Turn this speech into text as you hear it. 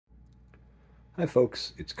Hi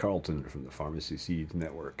folks, it's Carlton from the Pharmacy Seeds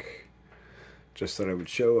Network. Just thought I would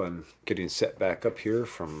show I'm getting set back up here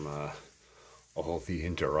from all the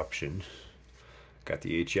interruption. Got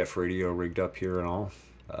the HF radio rigged up here and all.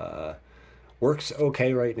 Works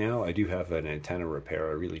okay right now. I do have an antenna repair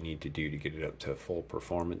I really need to do to get it up to full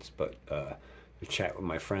performance, but I chat with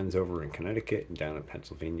my friends over in Connecticut and down in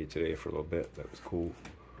Pennsylvania today for a little bit. That was cool.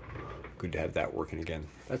 Good to have that working again.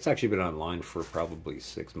 That's actually been online for probably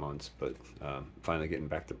 6 months, but finally getting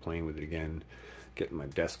back to playing with it again, getting my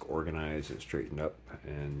desk organized and straightened up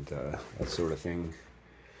and that sort of thing.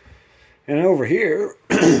 And over here,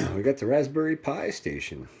 we got the Raspberry Pi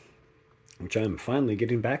station, which I'm finally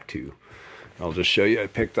getting back to. I'll just show you. I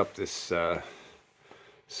picked up this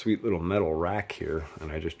sweet little metal rack here,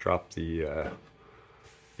 and I just dropped the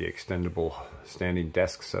extendable standing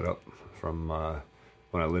desk setup from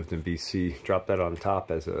when I lived in BC. Dropped that on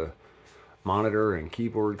top as a monitor and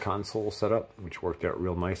keyboard console setup, which worked out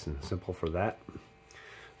real nice and simple for that.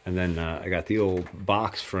 And then I got the old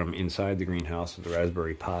box from inside the greenhouse with the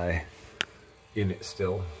Raspberry Pi in it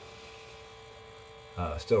still.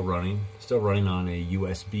 Still running on a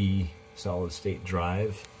USB solid state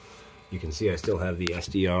drive. You can see I still have the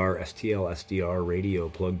STL SDR radio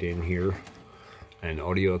plugged in here, and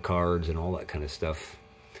audio cards and all that kind of stuff.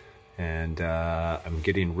 And I'm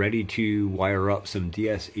getting ready to wire up some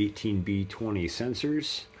DS18B20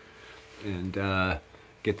 sensors and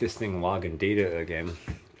get this thing logging data again.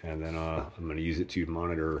 And then I'm going to use it to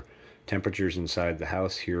monitor temperatures inside the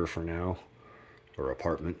house here for now, or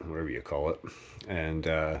apartment, whatever you call it.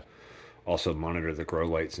 And also monitor the grow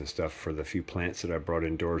lights and stuff for the few plants that I brought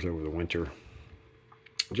indoors over the winter.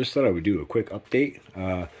 Just thought I would do a quick update.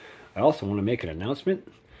 I also want to make an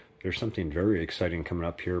announcement. There's something very exciting coming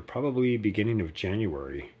up here, probably beginning of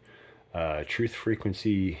January. Truth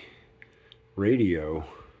Frequency Radio.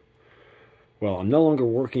 Well, I'm no longer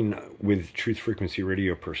working with Truth Frequency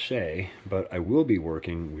Radio per se, but I will be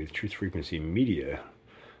working with Truth Frequency Media,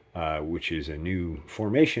 which is a new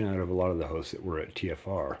formation out of a lot of the hosts that were at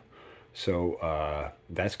TFR. So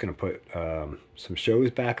that's going to put some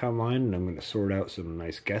shows back online, and I'm going to sort out some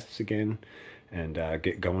nice guests again and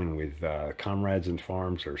get going with Comrades and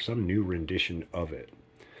Farms or some new rendition of it.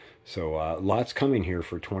 So lots coming here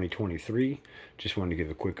for 2023. Just wanted to give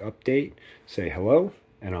a quick update, say hello,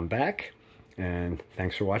 and I'm back. And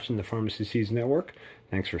thanks for watching the Pharmacy Seeds Network.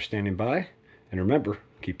 Thanks for standing by. And remember,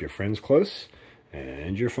 keep your friends close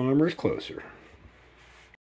and your farmers closer.